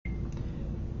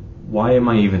why am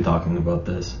I even talking about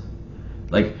this?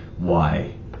 Like,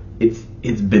 why? It's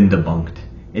been debunked.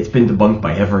 It's been debunked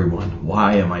by everyone.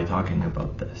 Why am I talking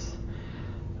about this?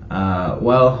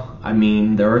 Well, I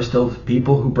mean, there are still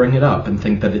people who bring it up and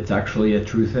think that it's actually a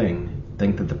true thing.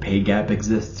 Think that the pay gap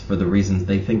exists for the reasons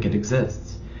they think it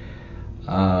exists.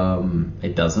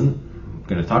 It doesn't. I'm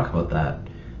going to talk about that.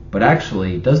 But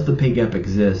actually, does the pay gap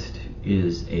exist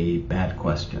is a bad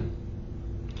question.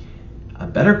 A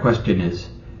better question is,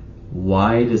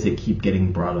 why does it keep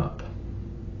getting brought up?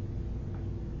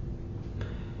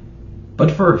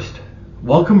 But first,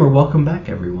 welcome back,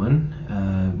 everyone.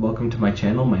 Welcome to my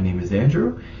channel. My name is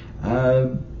Andrew.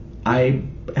 I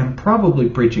am probably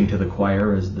preaching to the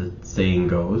choir, as the saying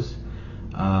goes.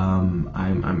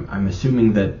 I'm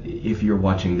assuming that if you're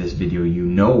watching this video, you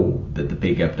know that the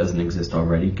pay gap doesn't exist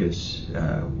already, because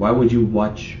why would you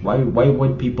watch? Why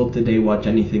would people today watch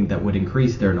anything that would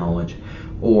increase their knowledge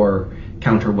or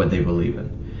counter what they believe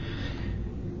in?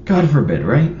 God forbid,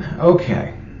 right?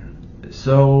 Okay,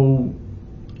 so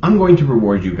I'm going to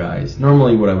reward you guys.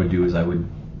 Normally what I would do is I would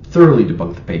thoroughly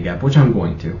debunk the pay gap, which I'm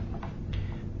going to.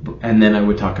 And then I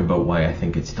would talk about why I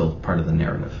think it's still part of the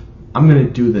narrative. I'm going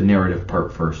to do the narrative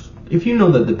part first. If you know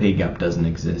that the pay gap doesn't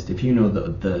exist, if you know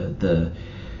the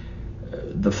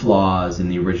flaws in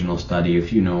the original study,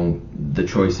 if you know the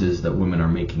choices that women are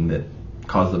making that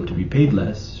cause them to be paid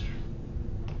less,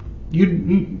 you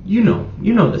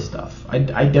know this stuff.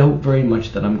 I doubt very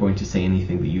much that I'm going to say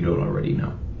anything that you don't already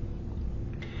know.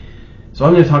 So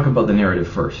I'm going to talk about the narrative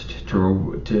first,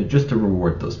 just to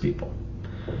reward those people.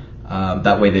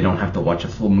 That way they don't have to watch a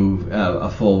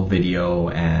full video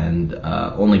and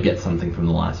only get something from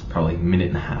the last probably minute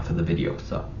and a half of the video.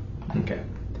 So, okay.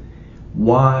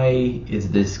 Why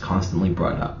is this constantly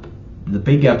brought up? The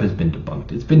pay gap has been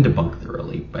debunked. It's been debunked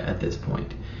thoroughly at this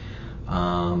point.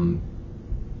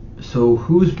 So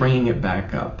who's bringing it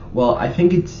back up? Well, I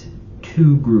think it's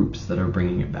two groups that are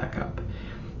bringing it back up.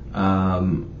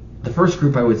 The first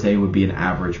group I would say would be an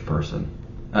average person,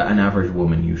 an average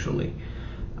woman usually.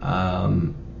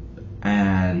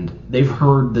 And they've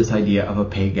heard this idea of a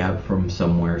pay gap from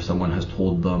somewhere. Someone has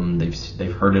told them,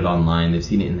 they've heard it online, they've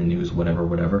seen it in the news,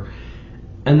 whatever.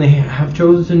 And they have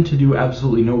chosen to do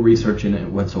absolutely no research in it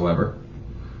whatsoever.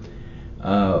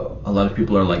 A lot of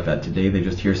people are like that today. They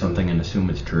just hear something and assume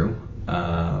it's true.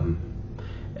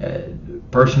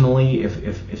 Personally,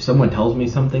 if someone tells me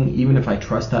something, even if I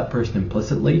trust that person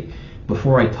implicitly,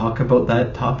 before I talk about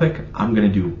that topic, I'm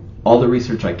going to do all the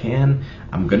research I can.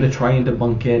 I'm going to try and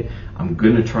debunk it. I'm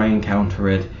going to try and counter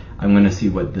it. I'm going to see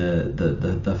what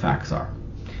the facts are.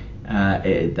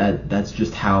 That's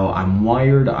just how I'm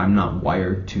wired. I'm not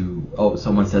wired to, oh,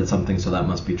 someone said something, so that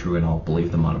must be true, and I'll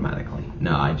believe them automatically.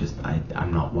 No,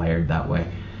 I'm not wired that way.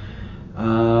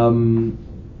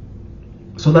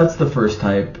 So that's the first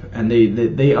type, and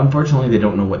they unfortunately they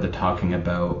don't know what they're talking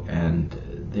about, and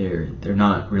they're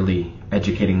not really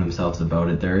educating themselves about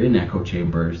it. They're in echo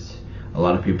chambers. A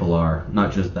lot of people are,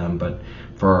 not just them, but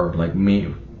for like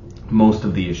me, most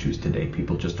of the issues today,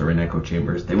 people just are in echo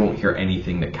chambers. They won't hear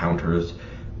anything that counters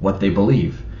what they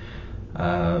believe.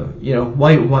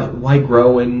 Why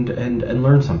grow and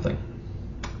learn something?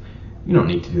 You don't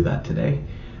need to do that today.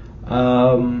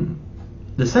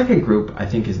 The second group, I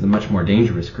think, is the much more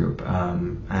dangerous group,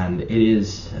 and it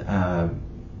is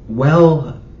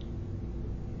well-educated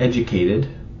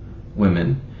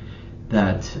women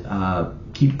that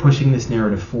keep pushing this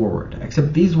narrative forward.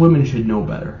 Except these women should know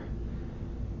better.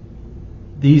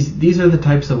 These are the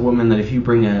types of women that if you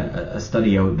bring a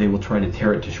study out, they will try to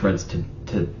tear it to shreds to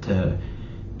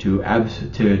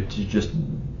just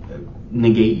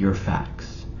negate your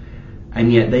facts.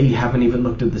 And yet they haven't even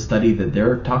looked at the study that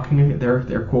they're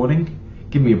quoting.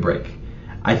 Give me a break.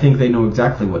 I think they know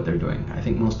exactly what they're doing. I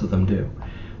think most of them do.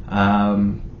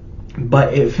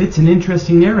 But it fits an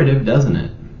interesting narrative, doesn't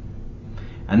it?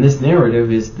 And this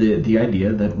narrative is the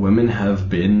idea that women have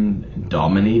been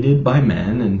dominated by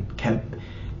men and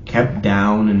kept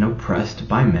down and oppressed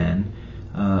by men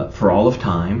for all of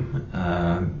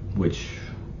time, which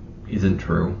isn't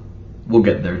true. We'll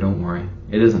get there, don't worry.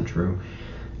 It isn't true.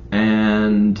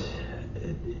 And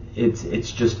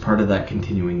it's just part of that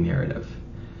continuing narrative.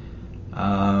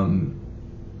 I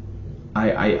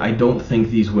don't think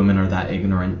these women are that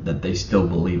ignorant that they still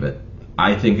believe it.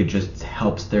 I think it just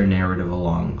helps their narrative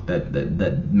along that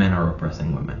men are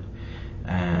oppressing women.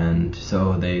 And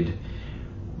so they'd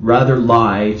rather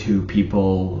lie to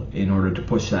people in order to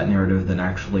push that narrative than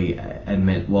actually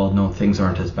admit, well, no, things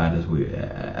aren't as bad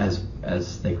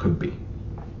as they could be.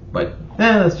 But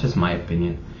that's just my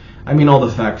opinion. I mean, all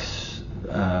the facts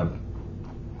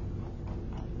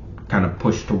kind of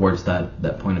push towards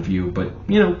that point of view. But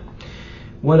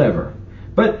whatever.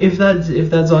 But if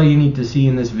that's all you need to see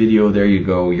in this video, there you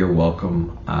go. You're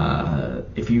welcome.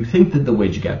 If you think that the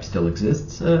wage gap still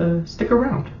exists, stick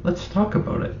around. Let's talk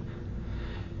about it.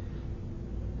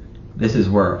 This is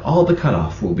where all the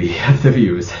cutoff will be at the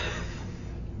views.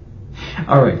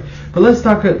 All right, but let's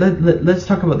talk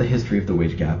about the history of the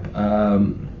wage gap,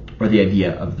 or the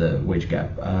idea of the wage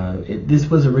gap. This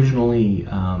was originally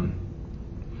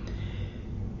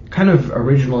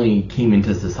originally came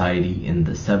into society in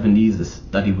the 70s. The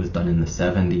study was done in the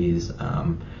 70s.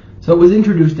 So it was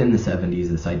introduced in the 70s,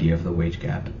 this idea of the wage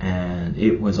gap, and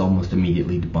it was almost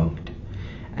immediately debunked.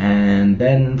 And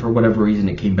then, for whatever reason,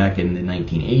 it came back in the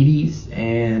 1980s,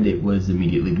 and it was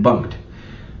immediately debunked.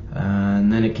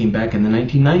 And then it came back in the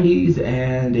 1990s,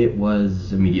 and it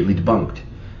was immediately debunked.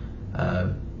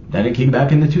 Then it came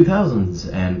back in the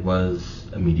 2000s, and was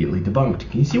immediately debunked.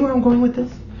 Can you see where I'm going with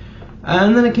this?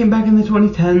 And then it came back in the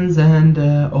 2010s, and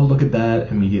oh, look at that,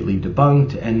 immediately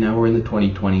debunked, and now we're in the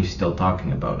 2020s still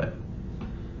talking about it.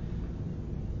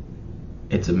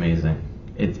 It's amazing.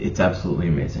 It's absolutely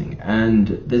amazing. And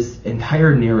this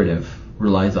entire narrative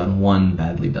relies on one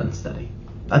badly done study.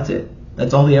 That's it.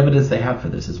 That's all the evidence they have for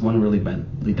this, is one really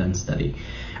badly done study.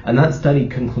 And that study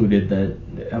concluded that,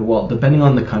 well, depending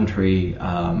on the country,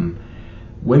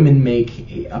 women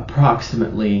make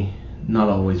approximately, not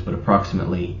always, but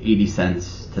approximately 80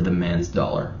 cents to the man's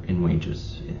dollar in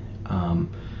wages.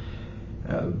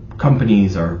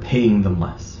 Companies are paying them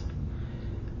less.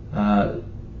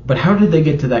 But how did they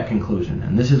get to that conclusion?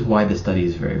 And this is why the study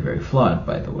is very, very flawed,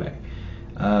 by the way.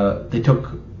 They took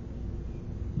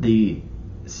the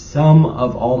sum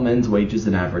of all men's wages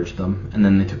and averaged them, and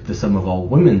then they took the sum of all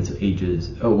women's wages,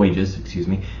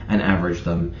 and averaged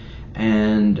them.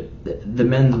 And the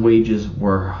men's wages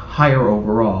were higher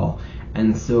overall,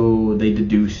 and so they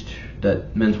deduced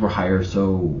that men's were higher,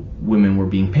 so women were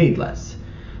being paid less.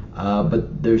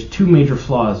 But there's two major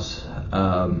flaws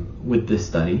with this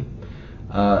study.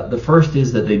 The first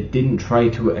is that they didn't try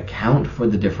to account for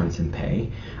the difference in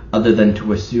pay, other than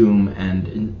to assume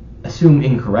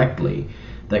incorrectly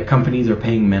that companies are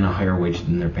paying men a higher wage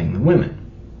than they're paying the women.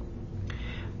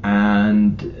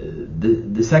 And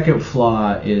the second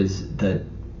flaw is that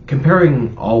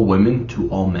comparing all women to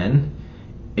all men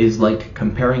is like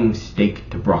comparing steak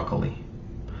to broccoli.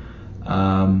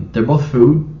 They're both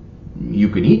food. You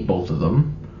can eat both of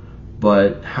them,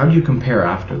 but how do you compare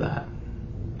after that?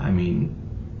 I mean,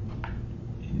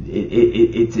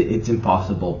 it's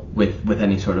impossible with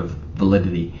any sort of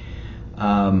validity.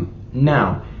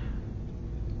 Now,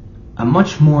 a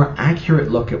much more accurate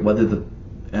look at whether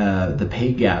the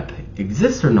pay gap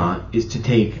exists or not is to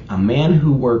take a man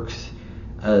who works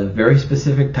a very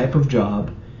specific type of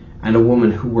job and a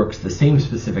woman who works the same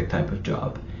specific type of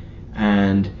job,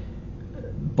 and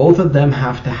both of them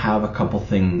have to have a couple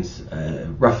things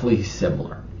roughly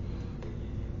similar.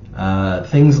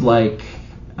 Things like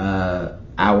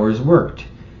hours worked,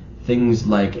 things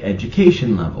like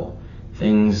education level,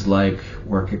 things like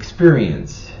work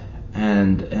experience,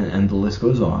 and the list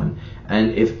goes on.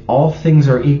 And if all things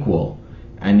are equal,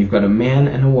 and you've got a man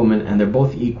and a woman and they're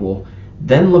both equal,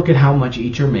 then look at how much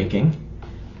each are making,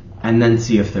 and then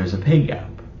see if there's a pay gap.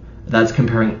 That's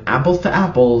comparing apples to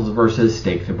apples versus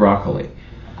steak to broccoli.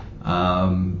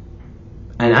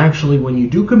 And actually, when you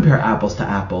do compare apples to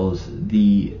apples,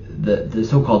 the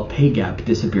so-called pay gap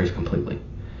disappears completely.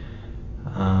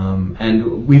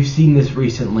 And we've seen this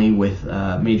recently with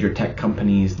major tech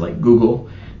companies like Google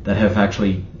that have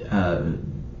actually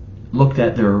looked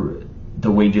at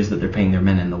the wages that they're paying their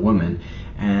men and the women.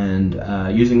 And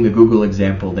using the Google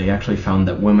example, they actually found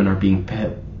that women are being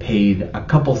paid a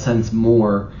couple cents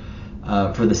more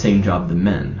for the same job than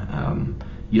men.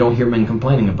 You don't hear men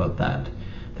complaining about that.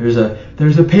 There's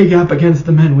a pay gap against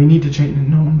the men. We need to change.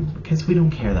 No, because we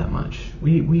don't care that much.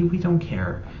 We don't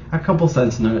care. A couple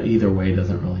cents either way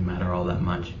doesn't really matter all that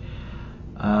much.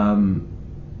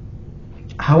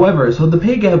 However, so the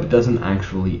pay gap doesn't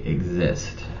actually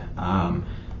exist,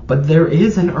 but there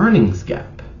is an earnings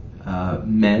gap.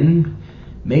 Men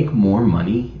make more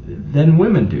money than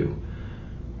women do.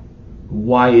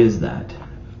 Why is that?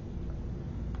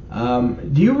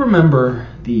 Do you remember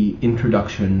the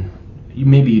introduction?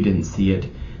 Maybe you didn't see it,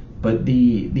 but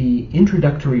the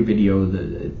introductory video,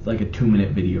 it's like a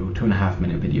 2-minute video,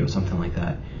 2.5-minute video, something like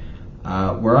that,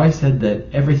 where I said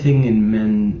that everything in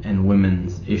men and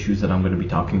women's issues that I'm going to be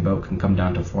talking about can come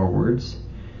down to 4 words: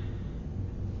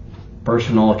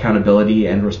 personal accountability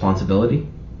and responsibility.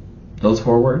 Those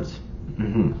 4 words.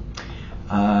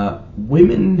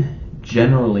 Women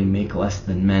generally make less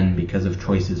than men because of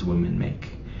choices women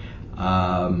make.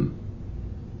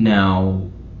 Now,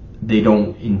 they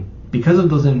don't, because of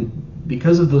those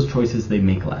choices, they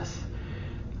make less.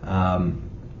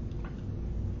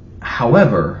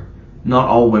 However, not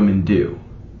all women do.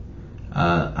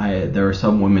 There are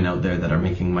some women out there that are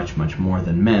making much, much more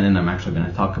than men, and I'm actually going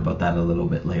to talk about that a little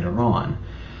bit later on.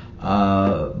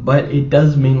 But it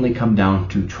does mainly come down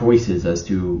to choices as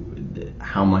to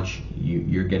how much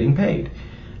you're getting paid.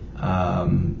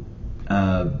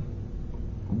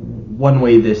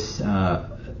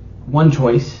 One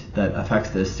choice that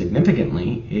affects this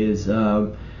significantly is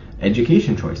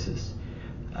education choices.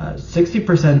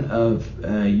 60% of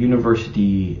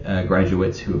university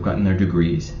graduates who have gotten their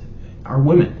degrees are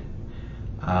women,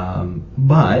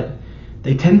 but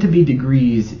they tend to be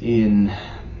degrees in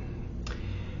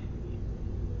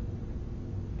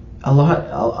a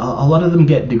lot of them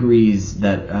get degrees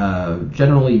that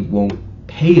generally won't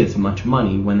pay as much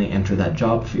money when they enter that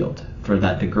job field for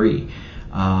that degree.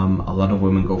 A lot of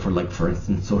women go for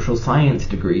instance, social science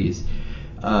degrees,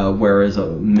 whereas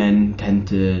men tend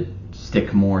to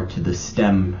stick more to the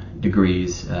STEM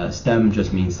degrees. STEM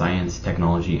just means science,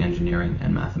 technology, engineering,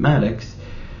 and mathematics.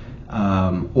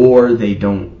 Or they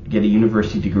don't get a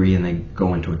university degree and they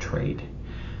go into a trade.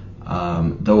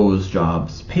 Those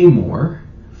jobs pay more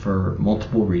for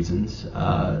multiple reasons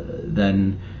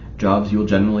than jobs you'll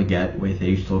generally get with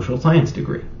a social science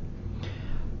degree.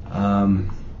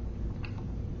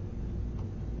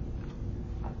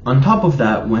 On top of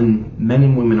that, when men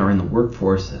and women are in the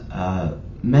workforce,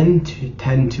 men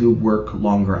tend to work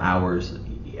longer hours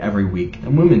every week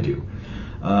than women do.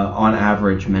 On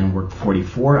average, men work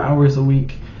 44 hours a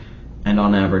week, and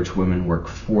on average, women work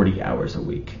 40 hours a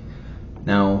week.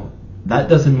 Now, that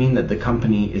doesn't mean that the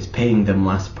company is paying them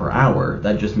less per hour.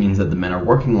 That just means that the men are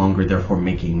working longer, therefore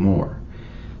making more.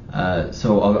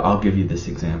 So I'll give you this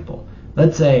example.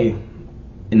 Let's say,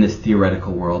 in this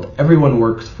theoretical world, everyone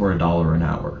works for $1 an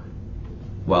hour.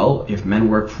 Well, if men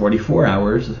work 44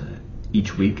 hours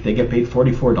each week, they get paid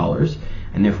 $44,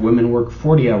 and if women work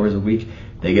 40 hours a week,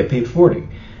 they get paid $40.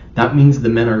 That means the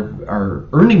men are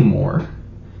earning more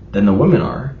than the women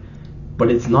are,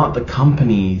 but it's not the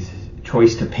company's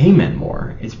choice to pay men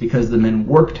more. It's because the men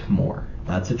worked more.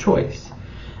 That's a choice.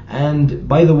 And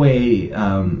by the way,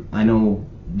 I know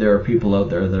there are people out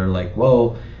there that are like,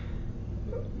 well,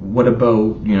 what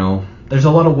about, there's a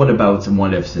lot of what-abouts and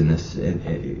what-ifs in this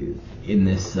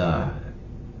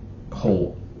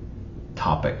whole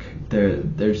topic.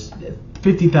 There's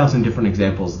 50,000 different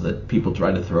examples that people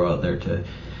try to throw out there to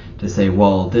say,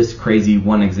 well, this crazy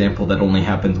one example that only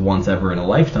happens once ever in a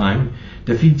lifetime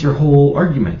defeats your whole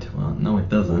argument. Well, no, it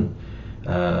doesn't.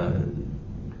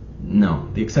 No,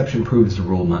 the exception proves the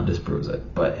rule, not disproves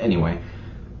it. But anyway,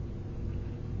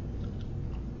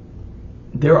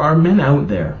 there are men out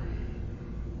there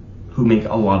who make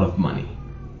a lot of money,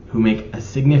 who make a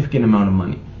significant amount of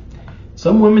money.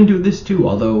 Some women do this too,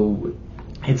 although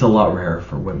it's a lot rarer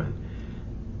for women.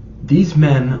 These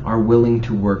men are willing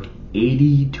to work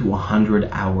 80 to 100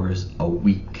 hours a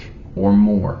week or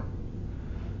more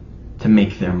to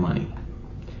make their money.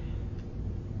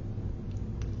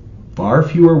 Far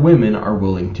fewer women are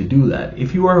willing to do that.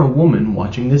 If you are a woman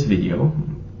watching this video,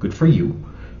 good for you.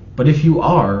 But if you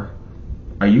are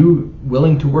you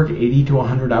willing to work 80 to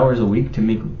 100 hours a week to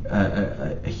make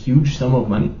a huge sum of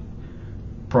money?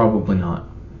 Probably not.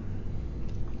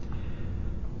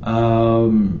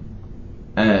 I'm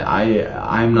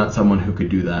not someone who could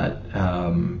do that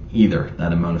either.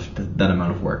 That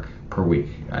amount of work per week.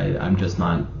 I'm just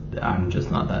not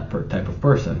that type of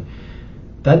person.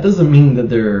 That doesn't mean that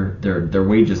their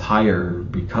wage is higher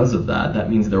because of that. That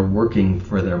means they're working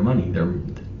for their money.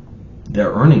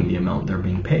 They're earning the amount they're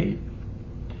being paid.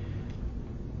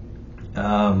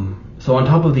 So on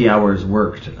top of the hours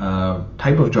worked,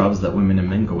 type of jobs that women and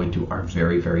men go into are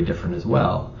very, very different as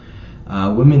well.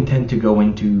 Women tend to go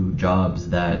into jobs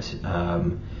that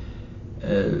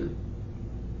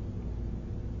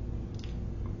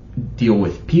deal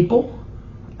with people.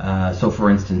 So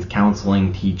for instance,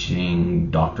 counseling,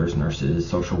 teaching, doctors, nurses,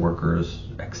 social workers,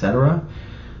 etc.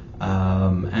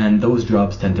 And those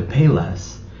jobs tend to pay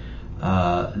less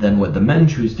than what the men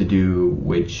choose to do,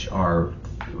 which are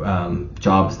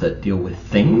jobs that deal with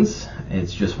things.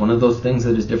 It's just one of those things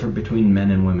that is different between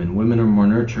men and women. Women are more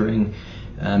nurturing.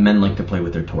 Men like to play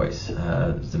with their toys.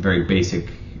 It's a very basic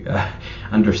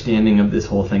understanding of this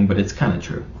whole thing, but it's kind of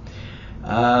true.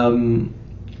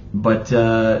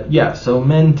 So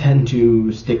men tend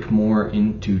to stick more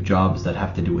into jobs that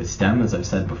have to do with STEM, as I've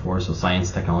said before, so science,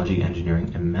 technology,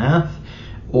 engineering, and math,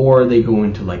 or they go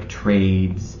into like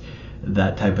trades,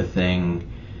 that type of thing.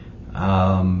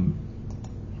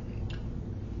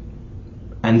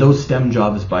 And And those STEM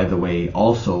jobs, by the way,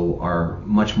 also are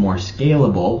much more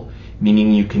scalable,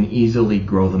 meaning you can easily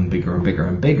grow them bigger and bigger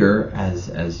and bigger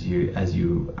as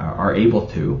you are able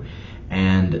to,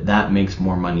 and that makes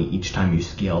more money each time you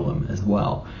scale them as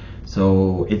well.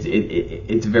 So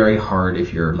it's very hard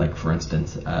if you're, like, for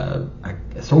instance, a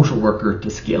social worker, to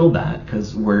scale that,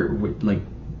 because we're like,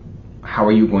 how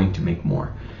are you going to make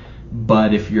more?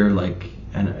 But if you're like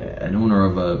an owner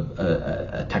of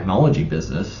a technology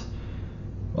business,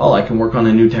 well, I can work on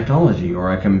a new technology, or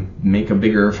I can make a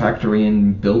bigger factory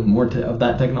and build more of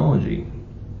that technology.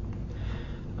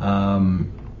 Now,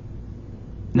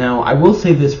 I will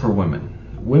say this for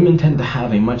women. Women tend to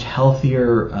have a much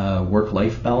healthier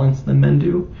work-life balance than men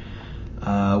do.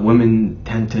 Women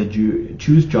tend to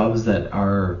choose jobs that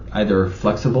are either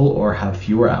flexible or have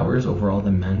fewer hours overall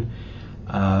than men.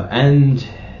 And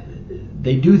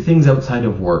they do things outside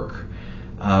of work,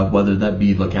 whether that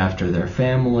be look after their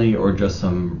family or just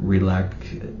some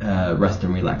rest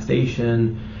and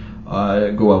relaxation,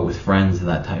 go out with friends,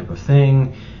 that type of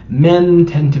thing. Men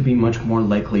tend to be much more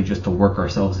likely just to work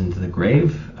ourselves into the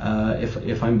grave.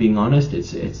 If I'm being honest,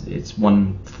 it's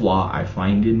one flaw I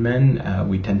find in men.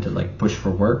 We tend to, like, push for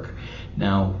work.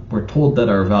 Now, we're told that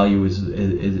our value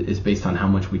is based on how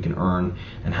much we can earn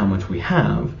and how much we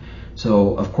have.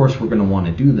 So of course we're going to want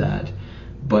to do that,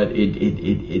 but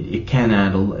it can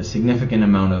add a significant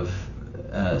amount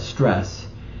of stress,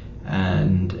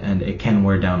 and it can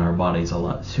wear down our bodies a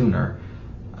lot sooner.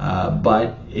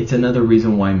 But it's another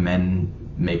reason why men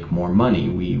make more money.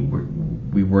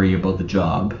 We worry about the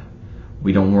job.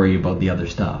 We don't worry about the other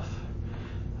stuff.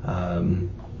 An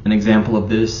example of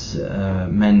this,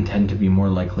 men tend to be more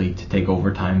likely to take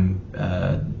overtime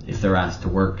if they're asked to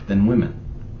work than women.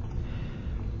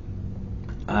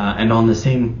 And on the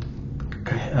same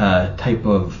type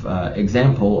of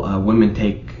example, women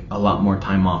take a lot more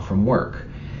time off from work.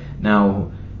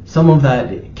 Now, some of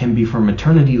that can be for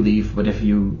maternity leave, but if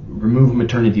you remove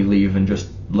maternity leave and just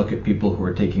look at people who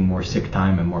are taking more sick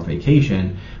time and more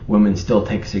vacation, women still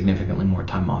take significantly more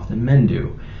time off than men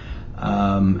do.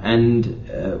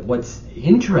 What's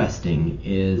interesting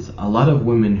is a lot of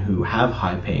women who have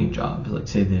high-paying jobs,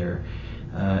 let's say they're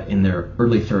in their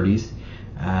early 30s.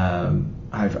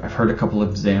 I've heard a couple of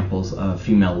examples of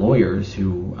female lawyers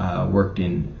who worked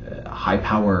in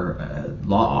high-power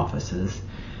law offices.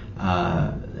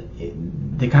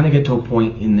 They kind of get to a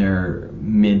point in their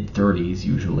mid-30s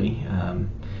usually,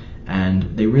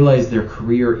 and they realize their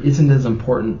career isn't as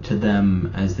important to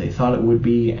them as they thought it would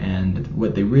be, and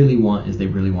what they really want is they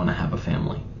really want to have a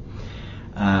family.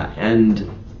 And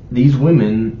these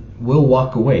women will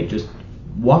walk away, just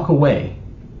walk away,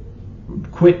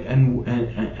 quit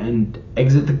and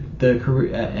exit the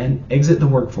career and exit the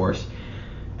workforce,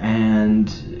 and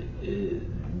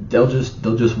they'll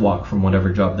just walk from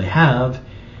whatever job they have.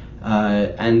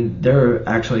 And there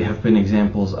actually have been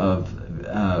examples of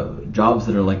jobs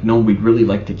that are like, no, we'd really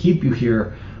like to keep you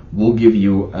here. We'll give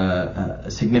you a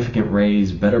significant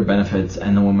raise, better benefits,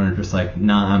 and the women are just like,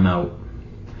 nah, I'm out.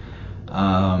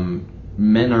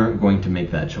 Men aren't going to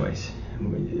make that choice.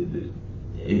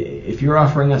 If you're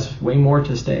offering us way more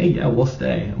to stay, yeah, we'll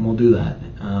stay, and we'll do that.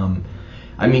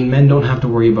 I mean, men don't have to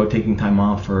worry about taking time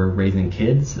off for raising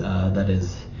kids. That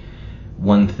is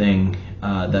one thing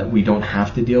that we don't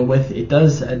have to deal with. It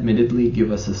does admittedly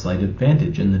give us a slight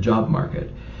advantage in the job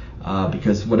market,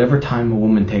 because whatever time a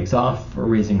woman takes off for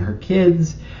raising her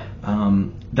kids,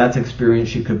 that's experience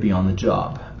she could be on the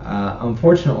job.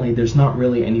 Unfortunately, there's not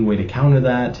really any way to counter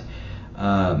that.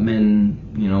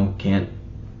 Men, can't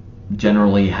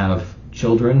generally have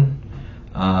children.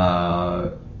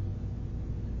 Oh,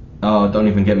 don't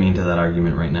even get me into that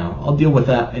argument right now. I'll deal with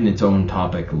that in its own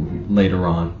topic later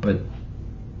on, but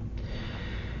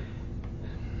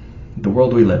the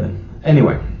world we live in.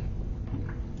 Anyway,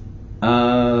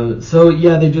 so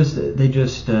yeah, they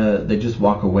just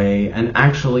walk away. And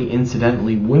actually,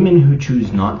 incidentally, women who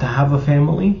choose not to have a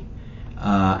family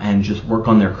and just work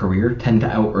on their career tend to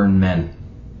out-earn men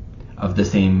of the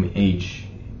same age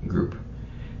group,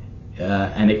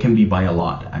 and it can be by a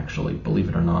lot, actually, believe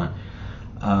it or not.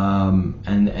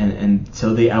 And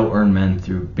so they out-earn men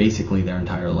through basically their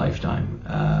entire lifetime,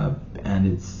 and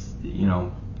it's,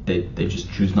 they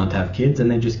just choose not to have kids,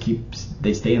 and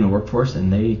they stay in the workforce,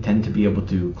 and they tend to be able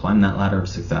to climb that ladder of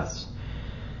success.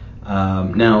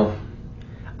 Now,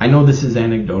 I know this is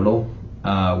anecdotal,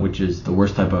 which is the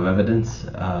worst type of evidence,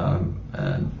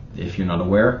 if you're not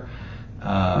aware.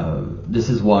 This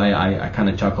is why I kind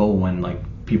of chuckle when, like,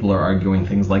 people are arguing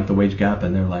things like the wage gap,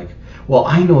 and they're like, well,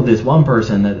 I know this one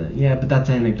person that, yeah, but that's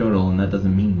anecdotal and that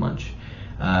doesn't mean much.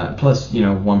 Plus,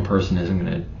 one person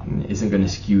isn't gonna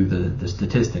skew the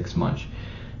statistics much.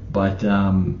 But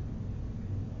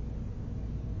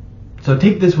so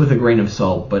take this with a grain of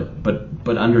salt,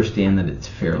 but understand that it's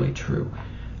fairly true.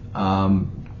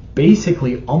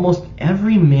 Basically, almost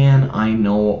every man I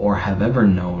know or have ever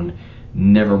known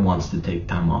never wants to take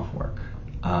time off work.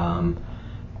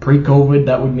 Pre-COVID,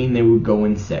 that would mean they would go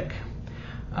in sick.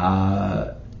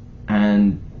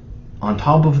 And on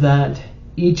top of that,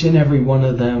 each and every one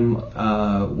of them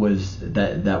was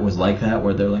like that,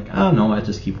 where they're like, oh no, I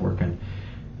just keep working.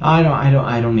 I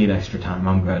don't need extra time.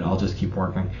 I'm good. I'll just keep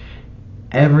working.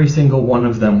 Every single one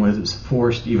of them was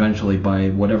forced eventually by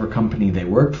whatever company they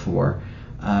worked for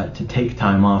to take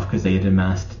time off because they had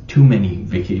amassed too many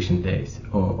vacation days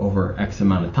over X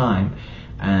amount of time,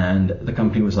 and the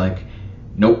company was like,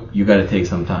 nope, you got to take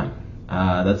some time.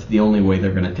 That's the only way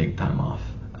they're going to take time off.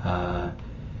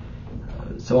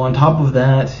 So on top of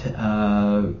that,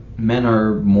 men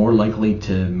are more likely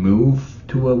to move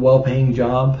to a well-paying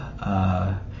job,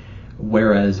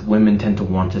 whereas women tend to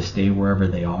want to stay wherever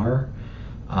they are.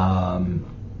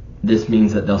 This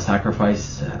means that they'll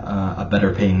sacrifice a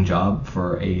better paying job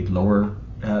for a lower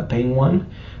paying one,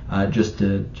 just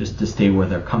to stay where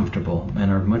they're comfortable. Men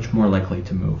are much more likely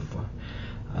to move.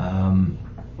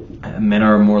 Men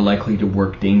are more likely to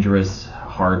work dangerous,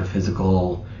 hard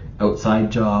physical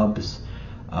outside jobs.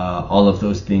 All of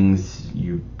those things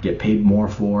you get paid more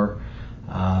for.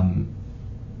 And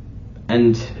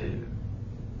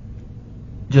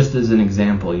just as an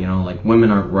example, like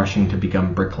women aren't rushing to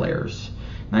become bricklayers.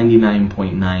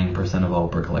 99.9% of all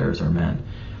bricklayers are men.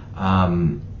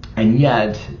 And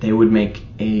yet they would make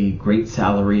a great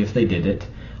salary if they did it.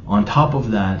 On top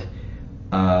of that,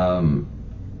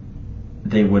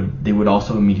 they would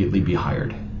also immediately be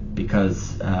hired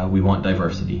because we want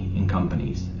diversity in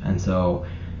companies. And so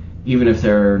even if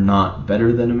they're not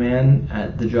better than a man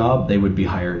at the job, they would be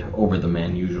hired over the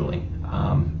man usually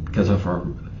because of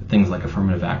things like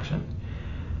affirmative action.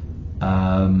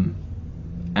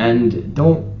 And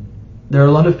there are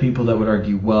a lot of people that would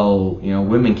argue, well,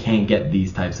 women can't get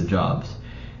these types of jobs.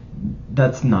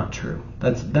 That's not true.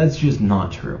 That's just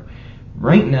not true.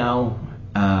 Right now,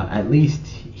 at least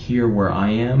here where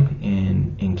I am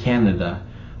in Canada,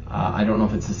 I don't know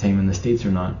if it's the same in the States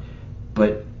or not,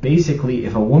 but basically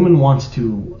if a woman wants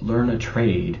to learn a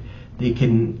trade, they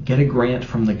can get a grant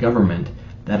from the government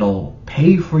that'll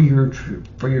pay for your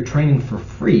training for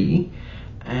free.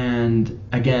 And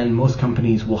again, most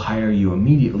companies will hire you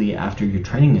immediately after your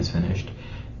training is finished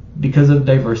because of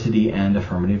diversity and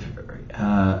affirmative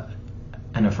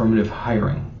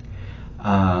hiring.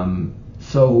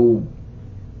 So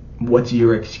what's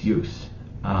your excuse?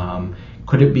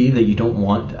 Could it be that you don't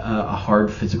want a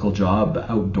hard physical job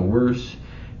outdoors,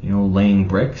 laying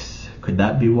bricks? Could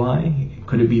that be why?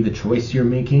 Could it be the choice you're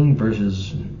making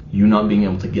versus you not being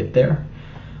able to get there?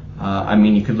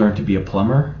 You could learn to be a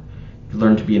plumber, you could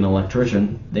learn to be an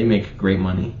electrician. They make great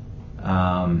money,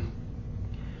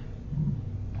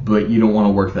 but you don't want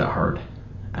to work that hard,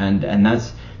 and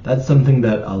that's something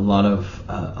that a lot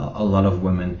of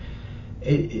women.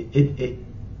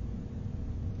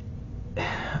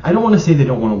 I don't want to say they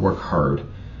don't want to work hard,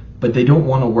 but they don't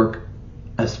want to work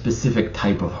a specific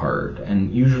type of hard,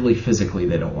 and usually physically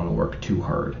they don't want to work too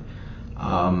hard,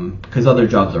 because other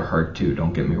jobs are hard too,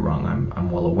 don't get me wrong, I'm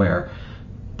well aware,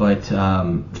 but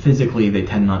physically they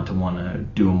tend not to want to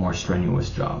do a more strenuous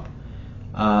job.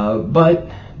 But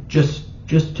just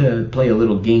to play a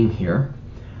little game here,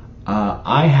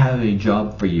 I have a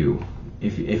job for you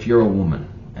if you're a woman,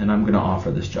 and I'm going to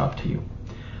offer this job to you.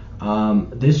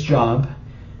 This job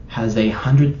has a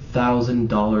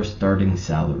 $100,000 starting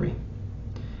salary.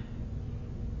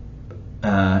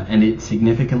 And it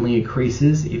significantly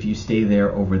increases if you stay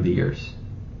there over the years.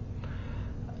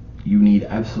 You need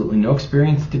absolutely no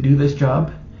experience to do this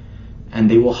job, and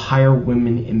they will hire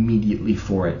women immediately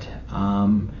for it.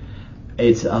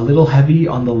 It's a little heavy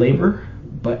on the labor,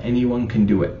 but anyone can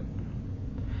do it.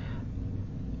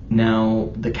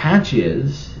 Now, the catch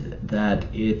is that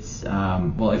it's,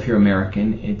 if you're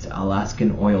American, it's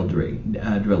Alaskan oil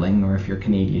drilling, or if you're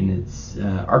Canadian, it's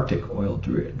Arctic oil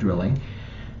drilling.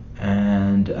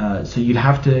 And so you'd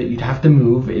have to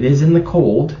move. It is in the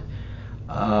cold,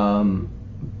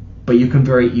 but you can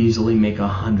very easily make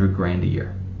 $100,000 a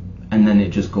year, and then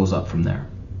it just goes up from there.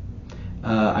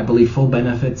 I believe full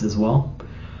benefits as well,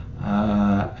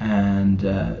 so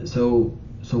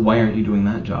why aren't you doing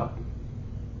that job?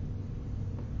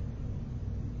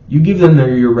 You give them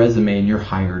your resume and you're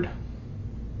hired,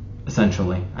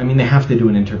 essentially. They have to do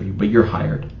an interview, but you're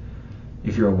hired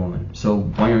if you're a woman. So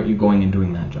why aren't you going and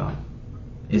doing that job?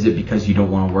 Is it because you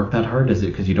don't want to work that hard? Is it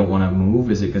because you don't want to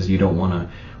move? Is it because you don't want to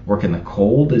work in the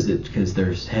cold? Is it because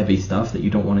there's heavy stuff that you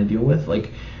don't want to deal with?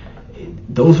 Like,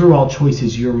 those are all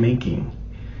choices you're making.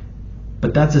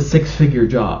 But that's a 6-figure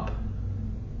job.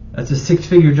 That's a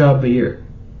 6-figure job a year.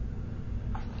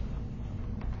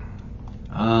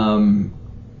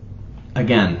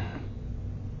 Again,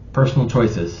 personal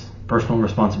choices, personal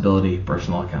responsibility,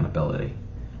 personal accountability.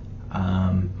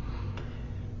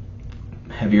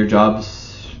 Heavier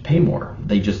jobs pay more.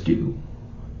 They just do.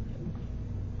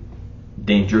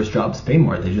 Dangerous jobs pay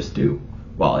more. They just do.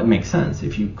 Well, it makes sense.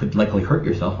 If you could likely hurt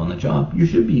yourself on the job, you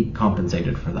should be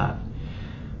compensated for that.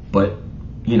 But,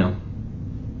 you know,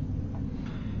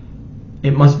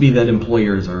 it must be that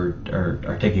employers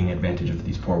are taking advantage of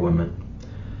these poor women.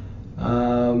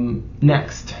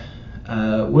 Next,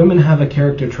 women have a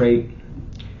character trait.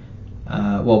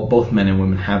 Well, both men and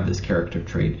women have this character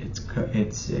trait.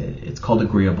 It's called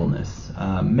agreeableness.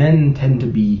 Men tend to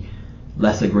be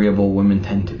less agreeable. Women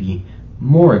tend to be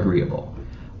more agreeable.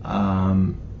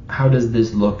 How does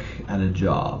this look at a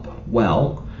job?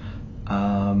 Well,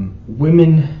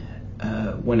 women,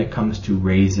 when it comes to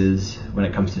raises, when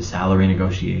it comes to salary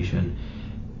negotiation,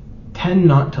 tend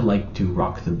not to like to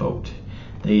rock the boat.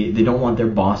 They don't want their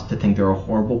boss to think they're a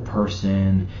horrible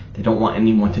person. They don't want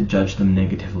anyone to judge them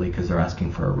negatively because they're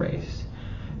asking for a raise.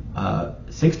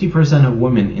 60% of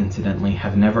women, incidentally,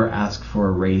 have never asked for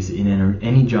a raise in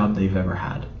any job they've ever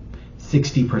had.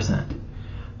 60%.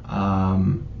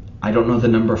 I don't know the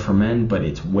number for men, but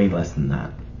it's way less than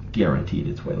that. Guaranteed,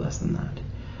 it's way less than that.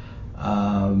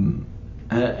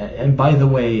 And by the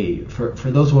way, for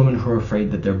those women who are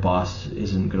afraid that their boss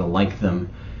isn't going to like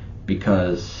them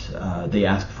because they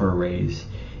ask for a raise,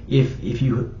 if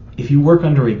you work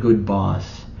under a good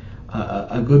boss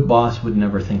would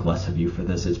never think less of you for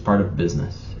this. It's part of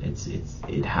business.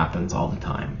 It happens all the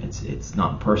time. It's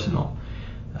not personal.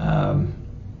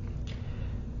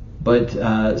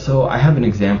 So I have an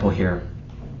example here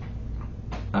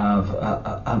of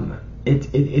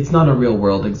it's not a real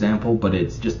world example, but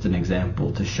it's just an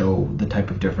example to show the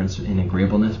type of difference in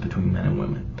agreeableness between men and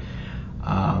women.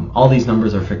 All these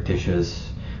numbers are fictitious,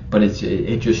 but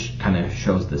it just kind of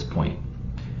shows this point.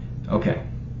 Okay.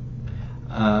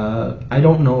 I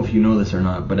don't know if you know this or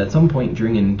not, but at some point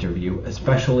during an interview,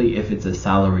 especially if it's a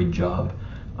salaried job,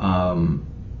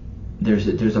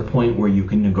 there's a point where you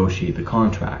can negotiate the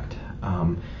contract.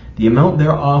 The amount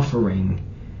they're offering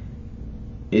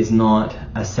is not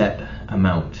a set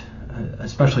amount,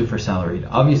 especially for salaried.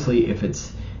 Obviously, if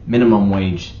it's minimum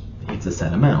wage, it's a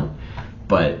set amount.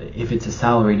 But if it's a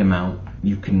salaried amount,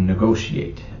 you can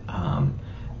negotiate.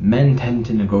 Men tend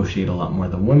to negotiate a lot more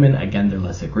than women. Again, they're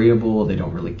less agreeable. They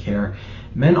don't really care.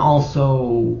 Men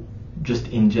also, just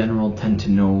in general, tend to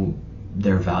know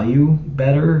their value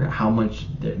better, how much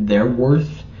they're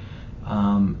worth.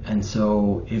 And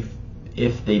so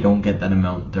if they don't get that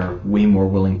amount, they're way more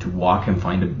willing to walk and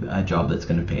find a job that's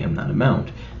going to pay them that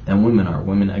amount than women are.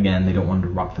 Women, again, they don't want to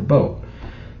rock the boat.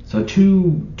 So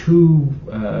two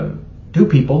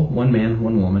people, one man,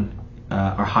 one woman,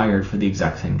 are hired for the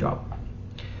exact same job.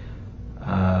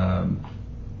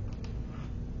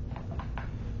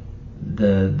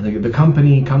 The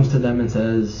company comes to them and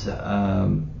says,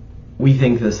 we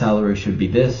think the salary should be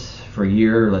this for a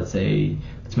year. Let's make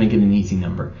it an easy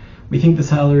number. We think the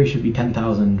salary should be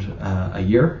 $10,000 a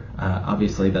year.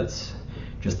 Obviously, that's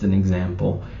just an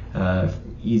example,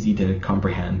 easy to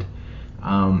comprehend.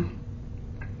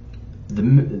 The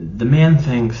man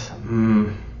thinks,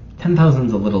 10,000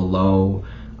 is a little low.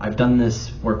 I've done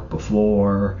this work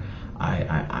before.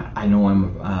 I know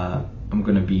I'm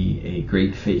going to be a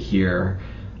great fit here.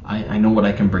 I know what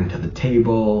I can bring to the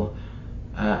table.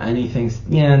 And he thinks,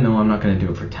 yeah, no, I'm not going to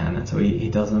do it for 10. And so he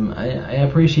tells him, I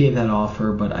appreciate that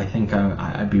offer, but I think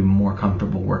I'd be more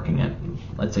comfortable working at,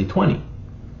 let's say, 20.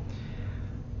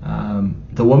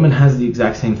 The woman has the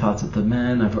exact same thoughts as the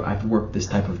man. I've worked this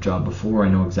type of job before. I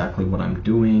know exactly what I'm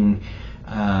doing.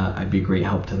 I'd be a great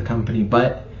help to the company.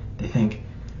 But they think,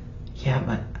 yeah,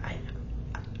 but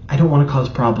I don't want to cause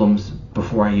problems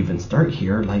before I even start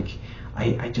here. Like,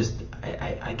 I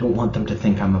don't want them to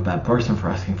think I'm a bad person for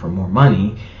asking for more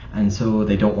money. And so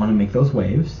they don't want to make those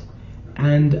waves.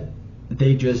 And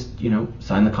they just,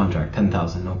 sign the contract,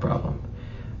 10,000, no problem.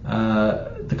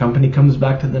 The company comes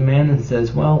back to the man and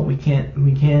says, well, we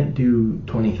can't do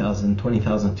 20,000.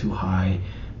 20,000 too high,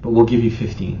 but we'll give you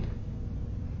 15.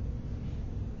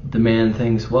 The man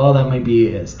thinks, well, that might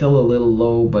be still a little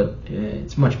low, but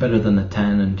it's much better than the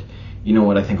 10, and you know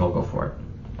what, I think I'll go for it.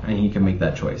 and he can make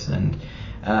that choice. And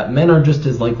men are just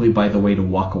as likely, by the way, to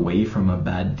walk away from a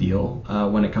bad deal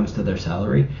when it comes to their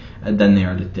salary than they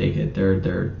are to take it.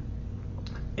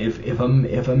 If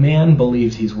a man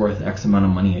believes he's worth X amount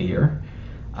of money a year,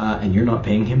 and you're not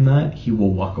paying him that, he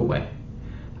will walk away,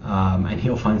 and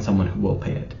he'll find someone who will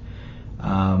pay it.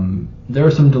 There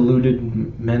are some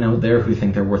deluded men out there who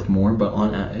think they're worth more,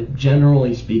 but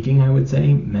generally speaking, I would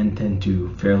say men tend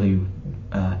to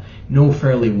know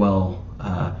fairly well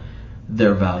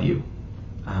their value.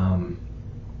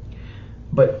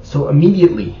 But so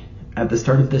immediately at the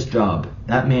start of this job,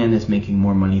 that man is making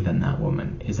more money than that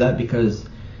woman. Is that because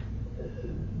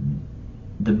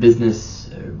the business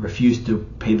refused to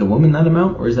pay the woman that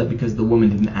amount, or is that because the woman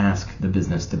didn't ask the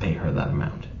business to pay her that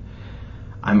amount?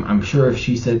 I'm sure if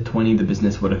she said 20, the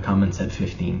business would have come and said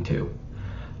 15 too.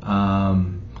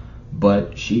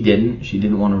 But she didn't. She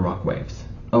didn't want to rock waves.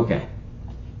 Okay.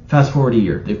 Fast forward a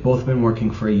year. They've both been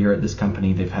working for a year at this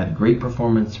company. They've had great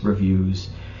performance reviews.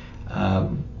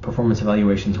 Performance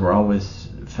evaluations were always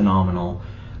phenomenal.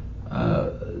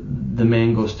 The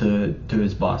man goes to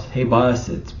his boss. Hey boss,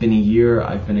 it's been a year.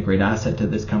 I've been a great asset to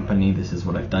this company. This is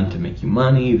what I've done to make you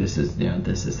money. This is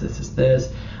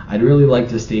this. I'd really like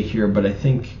to stay here, but I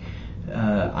think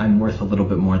I'm worth a little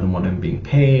bit more than what I'm being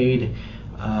paid.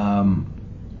 Can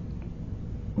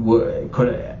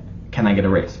I get a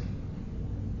raise?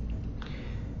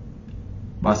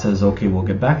 Boss says, okay, we'll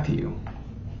get back to you.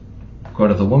 Go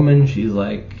to the woman. She's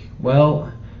like,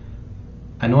 well,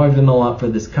 I know I've done a lot for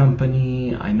this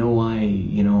company. I know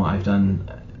I've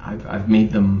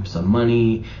made them some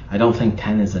money. I don't think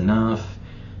 10 is enough,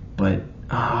 but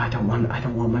I don't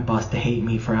want my boss to hate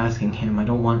me for asking him. I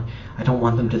don't want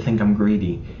them to think I'm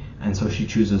greedy. And so she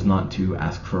chooses not to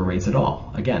ask for a raise at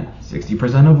all. Again,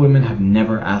 60% of women have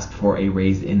never asked for a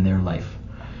raise in their life.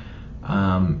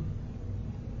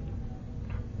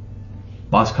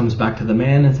 Boss comes back to the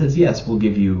man and says, yes, we'll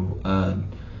give you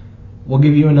another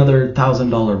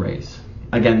 $1,000 raise.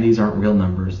 Again, these aren't real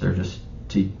numbers. They're just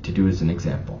to do as an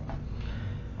example.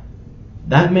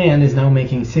 That man is now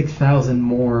making $6,000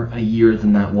 more a year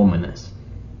than that woman is.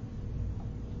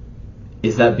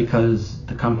 Is that because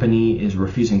the company is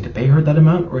refusing to pay her that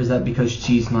amount, or is that because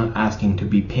she's not asking to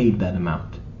be paid that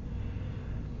amount?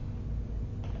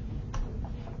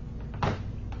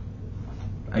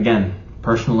 Again,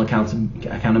 personal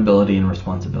accountability and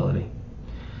responsibility.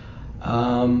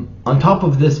 On top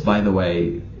of this, by the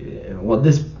way, well,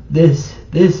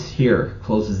 this here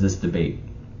closes this debate,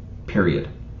 period.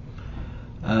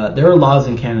 There are laws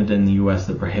in Canada and the US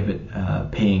that prohibit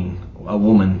paying a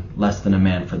woman less than a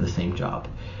man for the same job.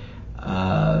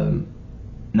 Now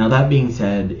that being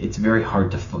said, it's very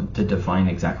hard to define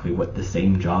exactly what the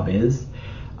same job is.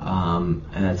 And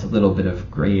that's a little bit of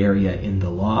gray area in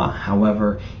the law.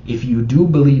 However, if you do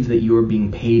believe that you are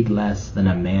being paid less than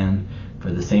a man for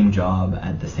the same job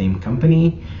at the same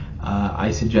company,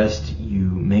 I suggest you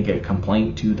make a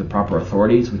complaint to the proper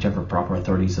authorities, whichever proper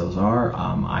authorities those are.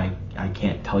 I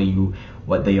can't tell you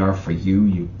what they are for you.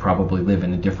 You probably live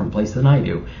in a different place than I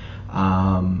do.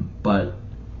 But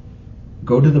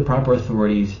go to the proper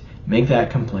authorities, make that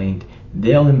complaint.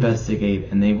 They'll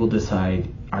investigate and they will decide,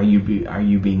 are you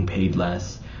being paid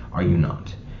less? Are you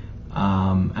not?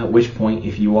 At which point,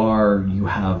 if you are, you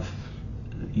have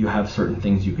certain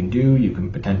things you can do. You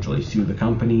can potentially sue the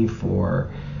company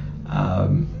for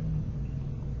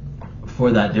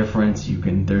that difference.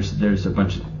 There's a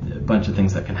bunch of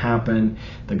things that can happen.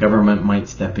 The government might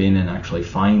step in and actually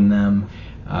fine them.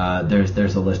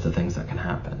 There's a list of things that can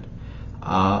happen.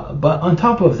 But on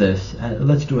top of this,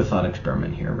 let's do a thought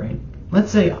experiment here, right? Let's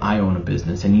say I own a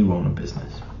business and you own a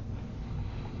business.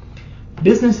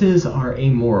 Businesses are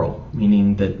amoral,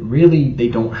 meaning that really they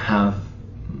don't have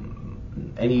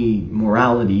any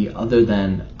morality other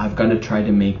than I've got to try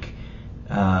to make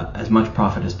as much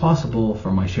profit as possible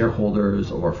for my shareholders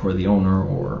or for the owner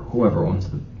or whoever owns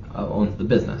the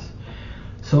business.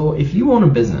 So if you own a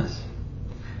business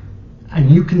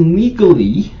and you can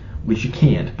legally, which you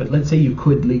can't, but let's say you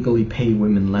could legally pay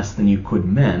women less than you could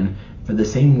men for the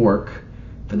same work,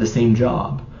 for the same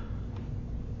job.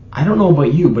 I don't know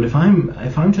about you, but if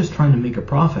I'm just trying to make a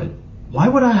profit, why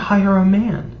would I hire a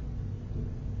man?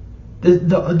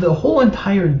 The whole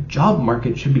entire job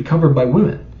market should be covered by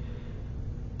women,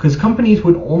 because companies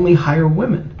would only hire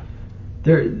women.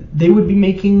 They would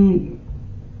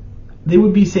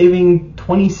be saving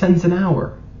 20 cents an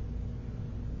hour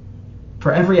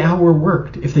for every hour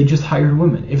worked if they just hired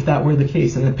women, if that were the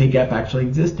case and the pay gap actually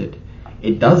existed.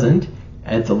 It doesn't,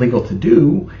 and it's illegal to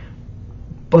do,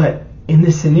 but in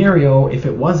this scenario, if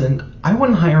it wasn't, I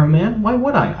wouldn't hire a man. Why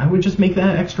would I? I would just make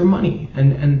that extra money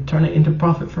and turn it into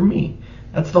profit for me.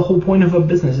 That's the whole point of a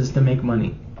business, is to make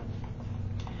money.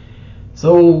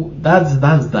 So that's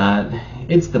that.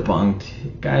 It's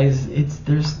debunked, guys.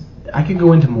 I could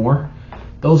go into more.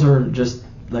 Those are just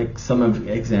like some of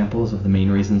examples of the main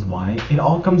reasons why. It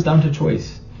all comes down to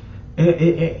choice.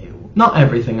 Not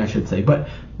everything, I should say, but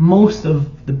most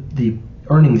of the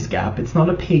earnings gap. It's not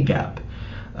a pay gap.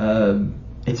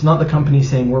 It's not the company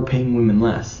saying we're paying women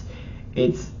less.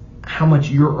 It's how much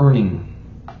you're earning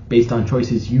based on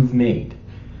choices you've made.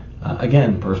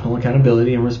 Again, personal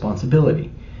accountability and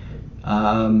responsibility.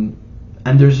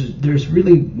 And there's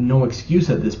really no excuse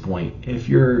at this point. If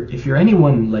you're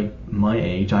anyone like my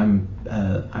age, I'm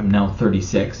now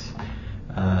 36.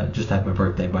 Just had my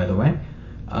birthday, by the way.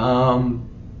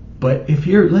 But if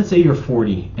let's say you're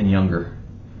 40 and younger,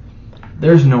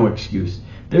 there's no excuse.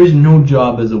 There's no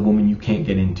job as a woman you can't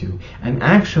get into. And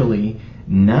actually,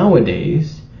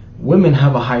 nowadays, women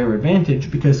have a higher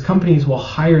advantage because companies will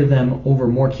hire them over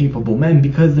more capable men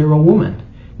because they're a woman.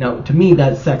 Now, to me,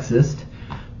 that's sexist,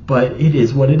 but it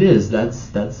is what it is.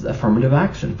 That's affirmative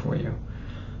action for you.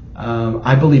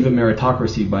 I believe in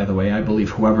meritocracy, by the way. I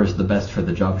believe whoever's the best for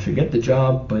the job should get the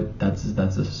job, but that's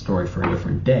a story for a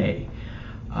different day.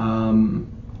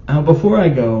 Now, before I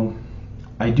go,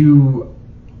 I do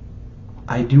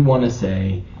want to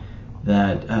say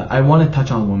that I want to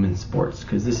touch on women's sports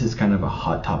because this is kind of a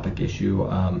hot topic issue.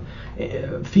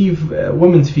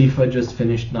 Women's FIFA just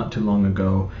finished not too long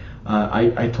ago.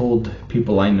 I told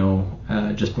people I know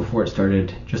just before it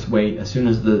started, just wait. As soon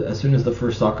as the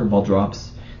first soccer ball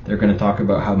drops, they're going to talk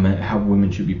about how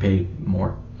women should be paid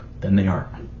more than they are.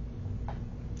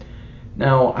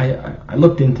 Now, I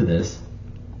looked into this,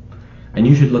 and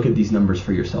you should look at these numbers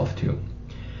for yourself too.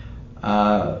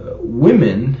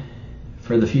 Women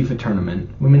for the FIFA tournament,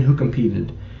 women who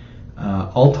competed,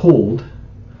 all told,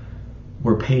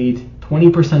 were paid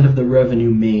 20% of the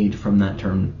revenue made from that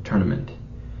tournament.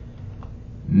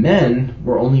 Men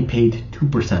were only paid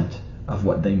 2% of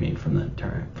what they made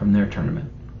from their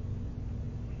tournament.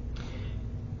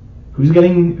 Who's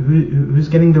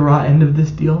getting the raw end of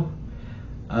this deal?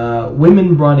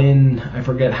 Women brought in, I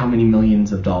forget how many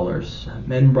millions of dollars.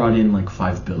 Men brought in like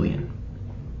 $5 billion.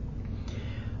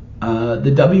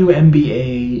 The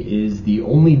WNBA is the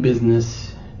only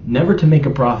business never to make a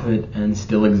profit and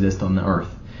still exist on the earth.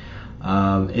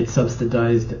 It's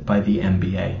subsidized by the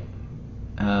NBA.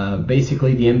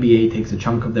 Basically, the NBA takes a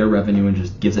chunk of their revenue and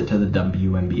just gives it to the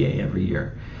WNBA every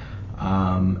year.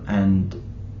 And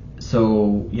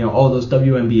so, all those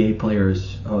WNBA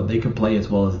players, they could play as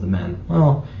well as the men.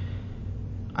 Well,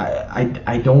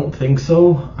 I don't think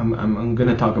so. I'm going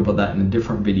to talk about that in a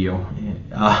different video.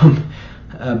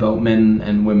 About men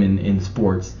and women in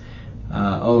sports.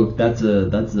 That's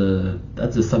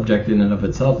a subject in and of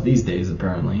itself these days,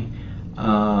 apparently.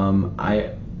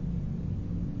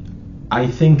 I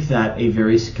think that a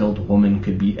very skilled woman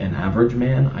could beat an average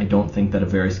man. I don't think that a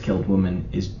very skilled woman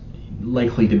is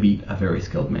likely to beat a very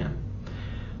skilled man.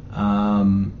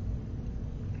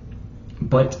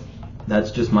 But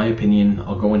that's just my opinion.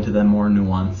 I'll go into them more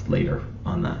nuanced later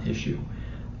on that issue.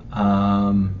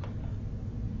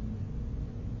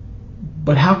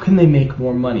 But how can they make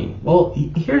more money? Well,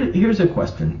 here's a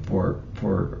question for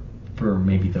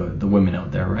maybe the women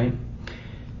out there, right?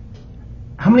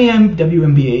 How many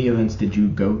WNBA events did you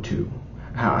go to?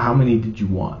 How many did you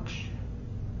watch?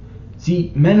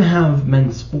 See, men have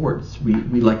men's sports. We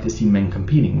like to see men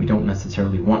competing. We don't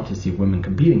necessarily want to see women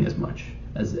competing as much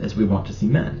as we want to see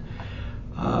men.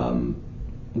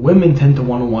 Women tend to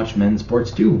want to watch men's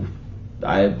sports too,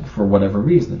 for whatever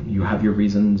reason. You have your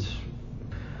reasons.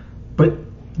 But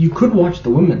you could watch the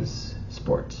women's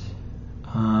sports.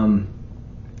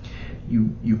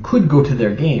 You could go to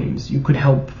their games. You could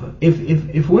help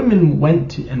if women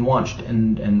went and watched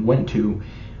and went to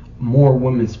more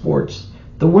women's sports.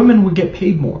 The women would get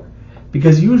paid more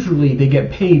because usually they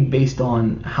get paid based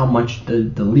on how much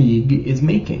the league is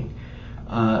making.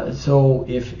 So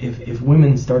if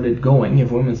women started going,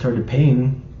 if women started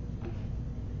paying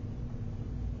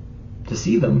to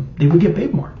see them, they would get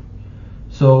paid more.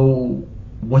 So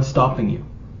what's stopping you?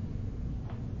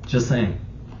 Just saying.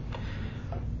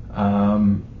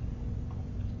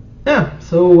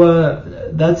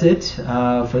 So that's it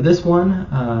for this one.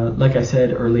 Like I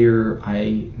said earlier,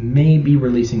 I may be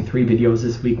releasing 3 videos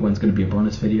this week. One's going to be a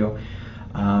bonus video.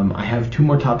 I have 2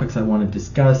 more topics I want to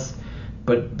discuss,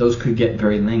 but those could get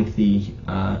very lengthy,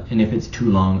 and if it's too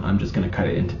long, I'm just going to cut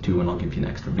it into 2 and I'll give you an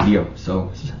extra video.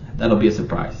 So that'll be a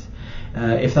surprise.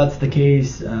 If that's the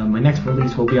case, my next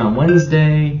release will be on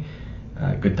Wednesday.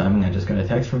 Good timing. I just got a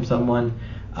text from someone.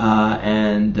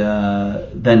 And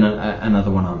then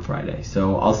another one on Friday.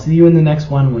 So I'll see you in the next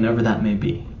one, whenever that may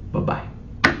be. Bye-bye.